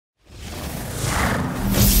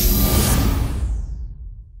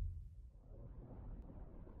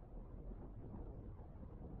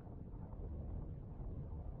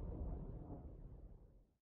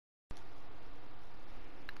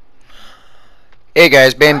Hey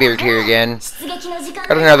guys, Banbeard here again.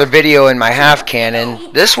 Got another video in my half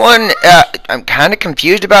cannon. This one, I'm kind of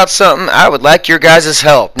confused about something. I would like your guys'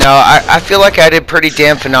 help. Now, I feel like I did pretty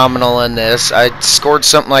damn phenomenal in this. I scored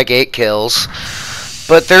something like 8 kills.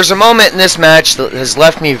 But there's a moment in this match that has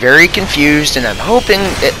left me very confused, and I'm hoping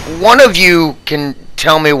that one of you can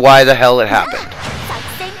tell me why the hell it happened.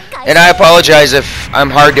 And I apologize if I'm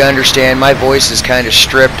hard to understand. My voice is kind of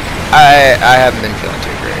stripped. I haven't been feeling too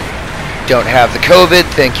great. Don't have the COVID,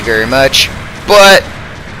 thank you very much, but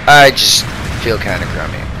I just feel kind of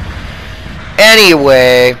crummy.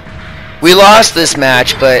 Anyway, we lost this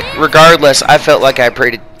match, but regardless, I felt like I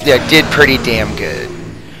did pretty damn good.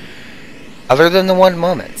 Other than the one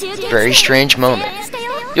moment. Very strange moment.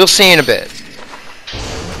 You'll see in a bit.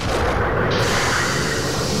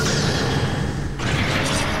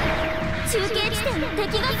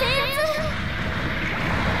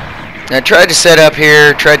 I tried to set up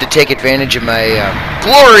here, tried to take advantage of my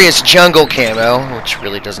glorious jungle camo, which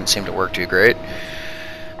really doesn't seem to work too great.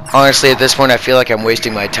 Honestly, at this point, I feel like I'm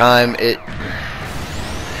wasting my time.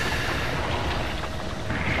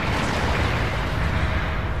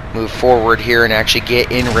 Move forward here and actually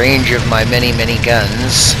get in range of my many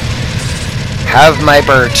guns. Have my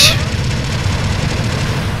Bert.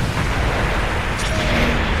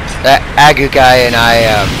 That Agu guy and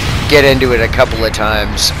I get into it a couple of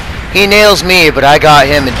times. He nails me, but I got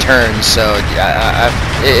him in turn, so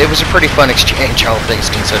it was a pretty fun exchange, all things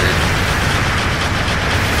considered.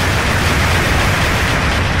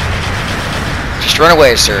 Just run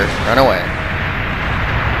away, sir. Run away.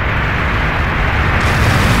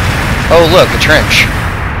 Oh, look, a trench.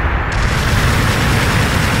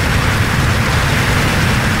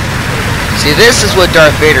 See, this is what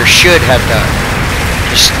Darth Vader should have done.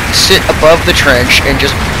 Just sit above the trench and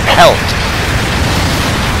just pelt.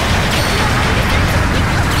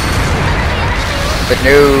 But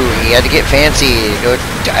no, he had to get fancy, go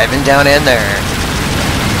diving down in there.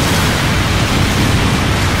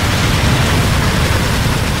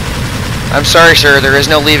 I'm sorry, sir, there is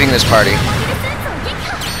no leaving this party.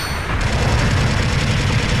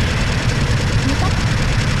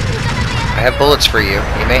 I have bullets for you.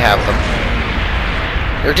 You may have them.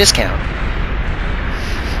 They're discount.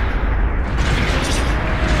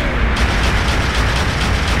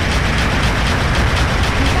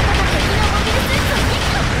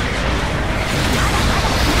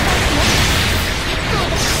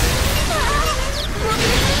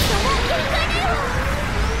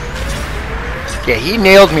 Yeah, he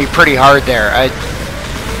nailed me pretty hard there.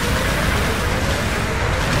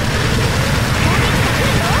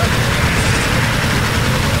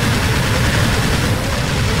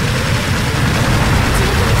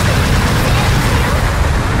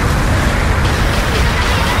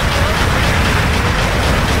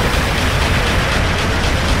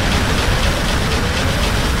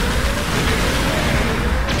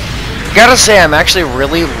 Gotta say, I'm actually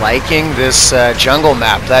really liking this jungle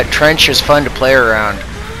map. That trench is fun to play around.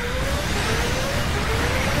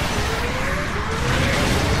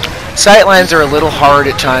 Sightlines are a little hard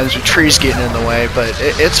at times with trees getting in the way, but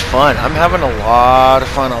it's fun. I'm having a lot of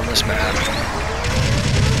fun on this map.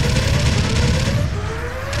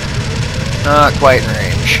 Not quite in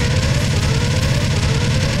range.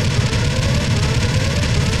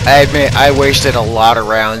 I admit I wasted a lot of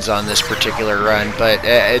rounds on this particular run, but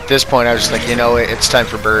at this point I was just like, you know, it's time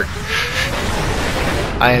for Bert.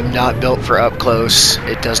 I am not built for up close.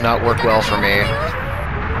 It does not work well for me.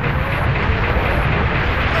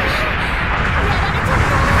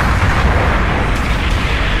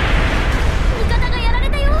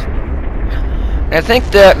 And I think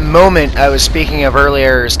that moment I was speaking of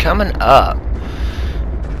earlier is coming up.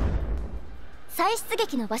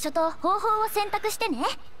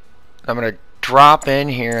 I'm going to drop in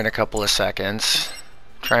here in a couple of seconds,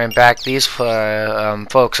 try and back these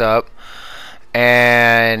folks up,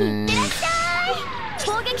 and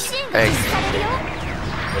I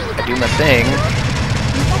do my thing,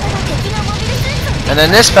 and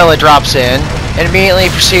then this fella drops in and immediately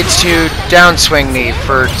proceeds to downswing me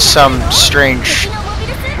for some strange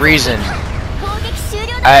reason.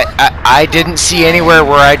 I didn't see anywhere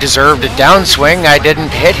where I deserved a downswing. I didn't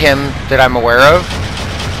hit him that I'm aware of.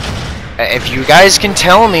 If you guys can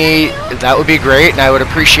tell me, that would be great, and I would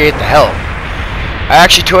appreciate the help. I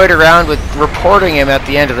actually toyed around with reporting him at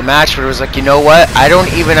the end of the match, but it was like, you know what? I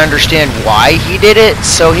don't even understand why he did it,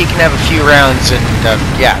 so he can have a few rounds, and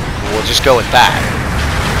yeah, we'll just go with that.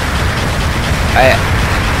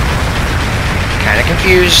 Kind of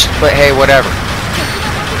confused, but hey, whatever.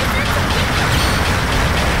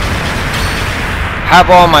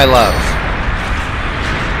 Have all my love.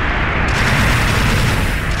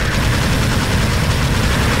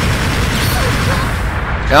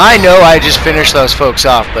 Now I know I just finished those folks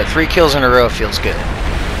off, but 3 kills in a row feels good.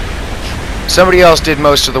 Somebody else did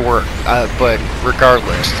most of the work, but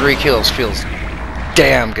regardless, 3 kills feels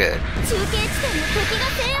damn good.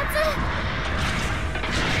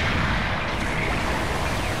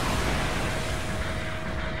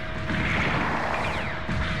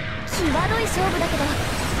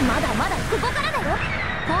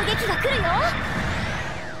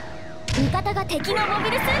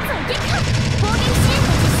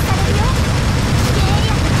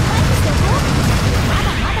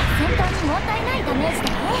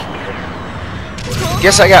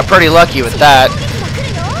 Guess I got pretty lucky with that.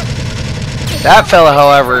 That fella,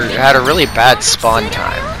 however, had a really bad spawn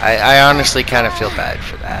time. I honestly kind of feel bad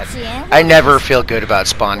for that. I never feel good about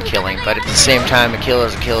spawn killing, but at the same time, a kill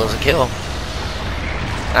is a kill is a kill.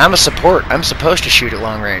 And I'm a support. I'm supposed to shoot at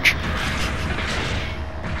long range.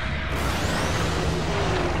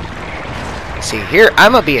 See, here,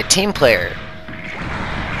 I'm gonna be a team player.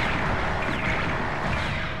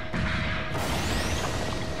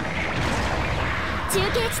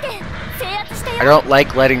 I don't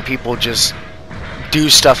like letting people just do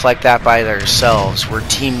stuff like that by themselves. We're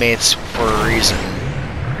teammates for a reason.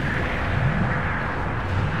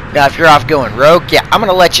 Now, if you're off going rogue, yeah, I'm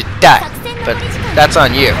gonna let you die, but that's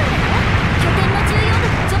on you.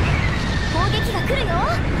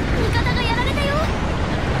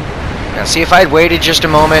 Now, see, if I'd waited just a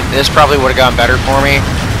moment, this probably would have gone better for me.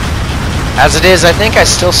 As it is, I think I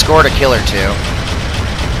still scored a kill or two.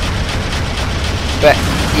 But,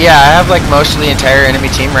 yeah, I have, like, most of the entire enemy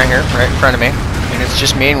team right here, right in front of me. And it's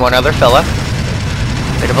just me and one other fella.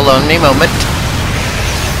 Bit of a lonely moment.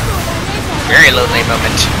 Very lonely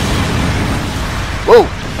moment. Whoa!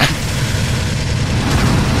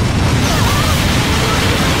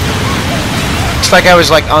 Looks like I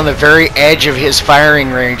was, like, on the very edge of his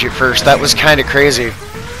firing range at first. That was kind of crazy. I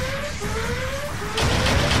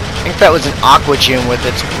think that was an Aqua Gym with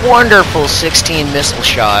its wonderful 16 missile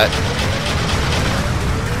shot.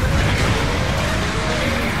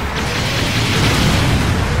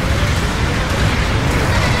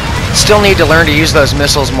 Still need to learn to use those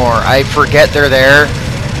missiles more. I forget they're there.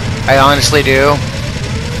 I honestly do.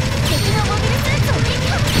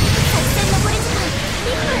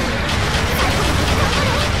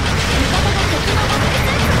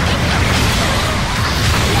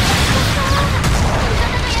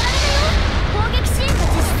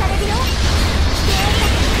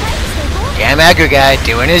 Damn Zaku guy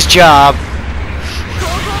doing his job.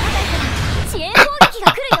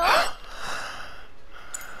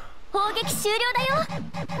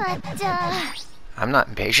 I'm not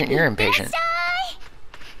impatient, you're impatient.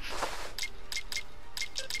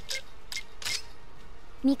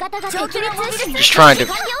 Just trying to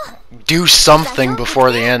do something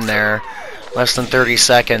before the end there. Less than 30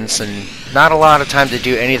 seconds and not a lot of time to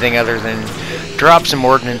do anything other than drop some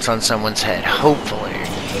ordnance on someone's head, hopefully.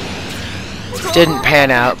 Didn't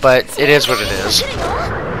pan out, but it is what it is.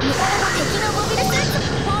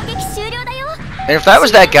 And if that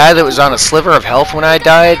was that guy that was on a sliver of health when I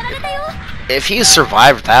died, if he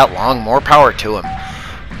survived that long, more power to him.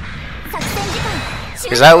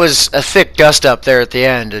 Because that was a thick dust up there at the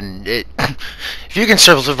end, and if you can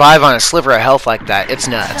survive on a sliver of health like that, it's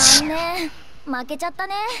nuts.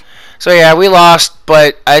 So yeah, we lost,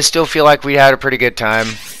 but I still feel like we had a pretty good time.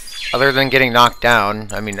 Other than getting knocked down.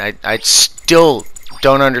 I mean, I still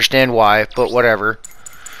don't understand why, but whatever.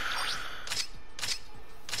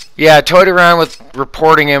 Yeah, I toyed around with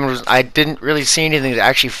reporting him. I didn't really see anything that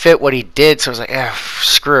actually fit what he did, so I was like,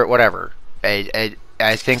 screw it, whatever. I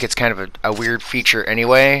think it's kind of a weird feature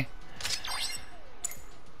anyway.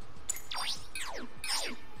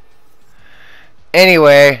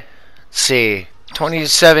 Anyway, let's see.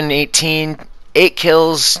 27-18, 8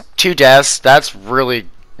 kills, 2 deaths. That's really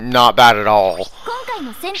not bad at all.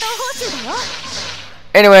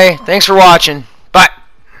 Anyway, thanks for watching.